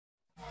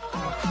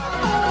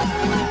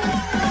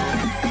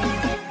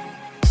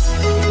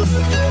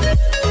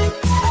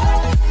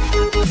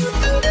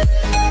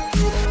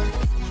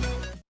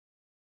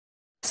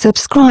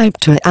Subscribe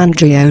to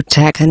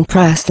Tech and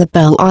press the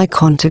bell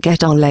icon to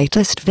get our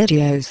latest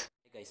videos.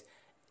 Hey guys,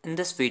 in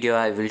this video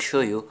I will show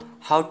you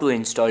how to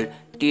install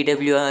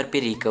TWRP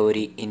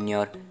recovery in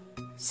your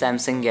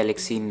Samsung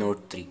Galaxy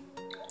Note 3.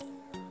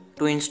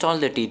 To install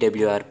the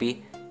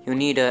TWRP, you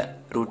need a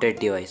rooted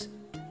device.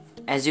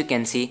 As you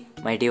can see,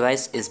 my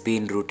device is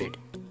being rooted.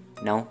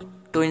 Now,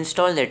 to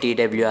install the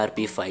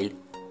TWRP file,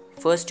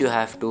 first you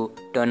have to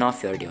turn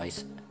off your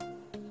device.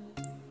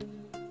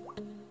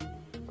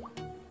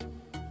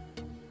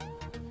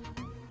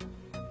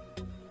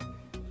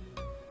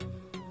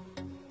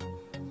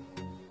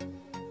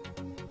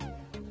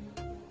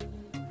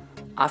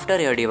 After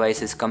your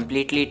device is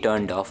completely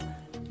turned off,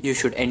 you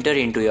should enter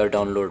into your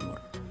download mode.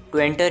 To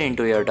enter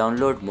into your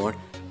download mode,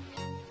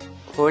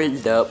 hold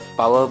the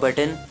power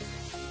button,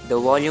 the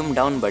volume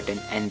down button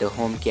and the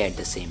home key at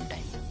the same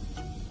time.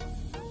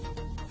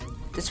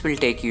 This will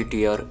take you to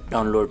your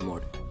download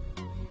mode.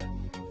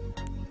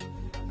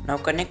 Now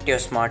connect your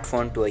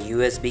smartphone to a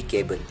USB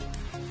cable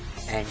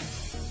and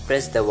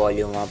press the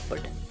volume up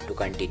button to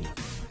continue.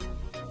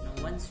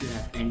 Now once you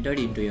have entered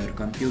into your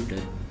computer,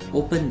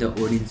 open the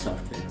Odin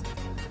software.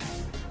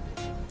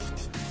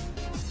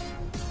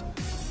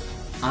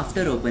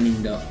 After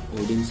opening the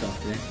Odin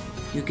software,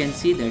 you can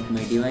see that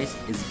my device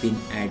is being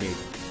added.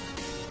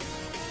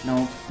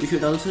 Now you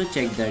should also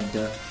check that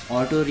the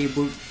auto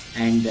reboot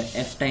and the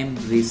F-time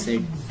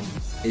reset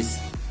is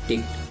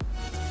ticked.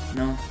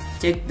 Now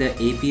check the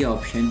AP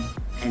option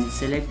and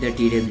select the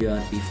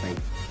TWRP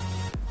file.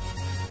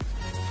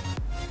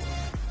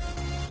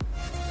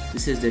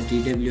 This is the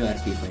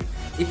TWRP file.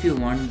 If you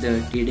want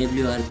the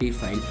TWRP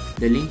file,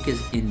 the link is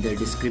in the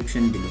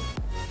description below.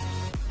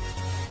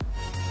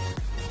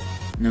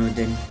 Now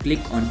then click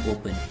on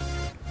open.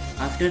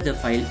 After the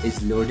file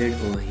is loaded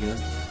over here,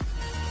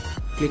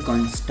 click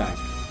on start.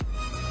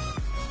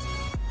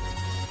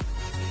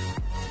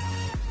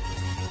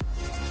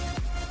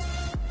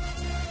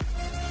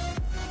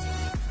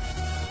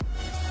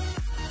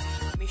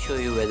 Let me show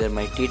you whether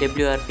my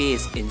TWRP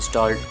is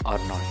installed or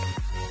not.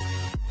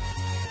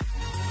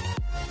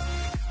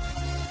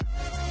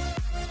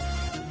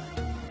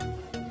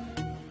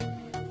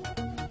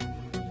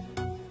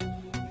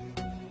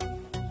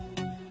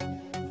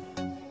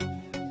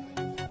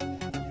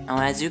 Now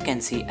as you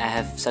can see, I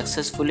have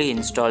successfully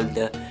installed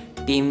the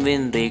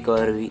TeamWin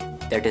recovery,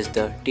 that is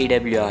the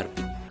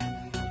TWRP.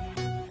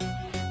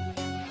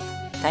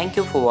 Thank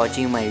you for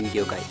watching my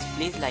video guys.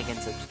 Please like and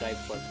subscribe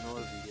for more.